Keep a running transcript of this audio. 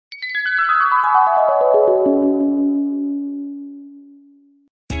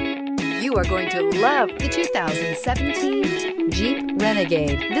You are going to love the 2017 Jeep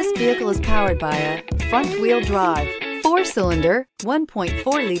Renegade. This vehicle is powered by a front-wheel drive, 4-cylinder,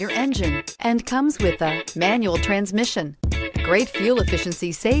 1.4-liter engine, and comes with a manual transmission. Great fuel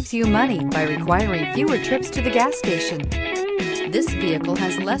efficiency saves you money by requiring fewer trips to the gas station. This vehicle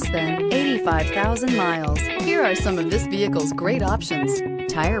has less than 85,000 miles. Here are some of this vehicle's great options: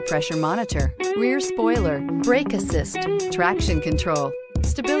 tire pressure monitor, rear spoiler, brake assist, traction control,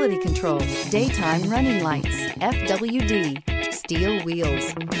 stability control, daytime running lights, FWD, steel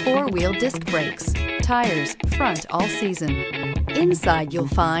wheels, 4-wheel disc brakes, tires, front all season. Inside you'll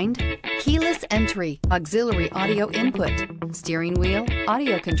find keyless entry, auxiliary audio input, steering wheel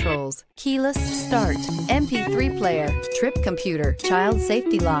audio controls, keyless start, MP3 player, trip computer, child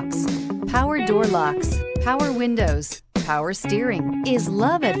safety locks, power door locks, power windows, power steering. Is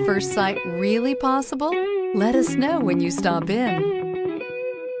love at first sight really possible? Let us know when you stop in.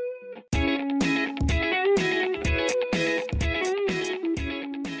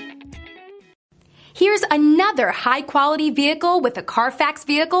 Here's another high-quality vehicle with a Carfax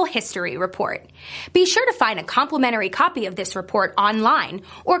Vehicle History Report. Be sure to find a complimentary copy of this report online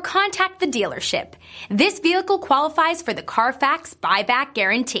or contact the dealership. This vehicle qualifies for the Carfax Buyback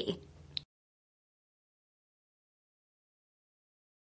Guarantee.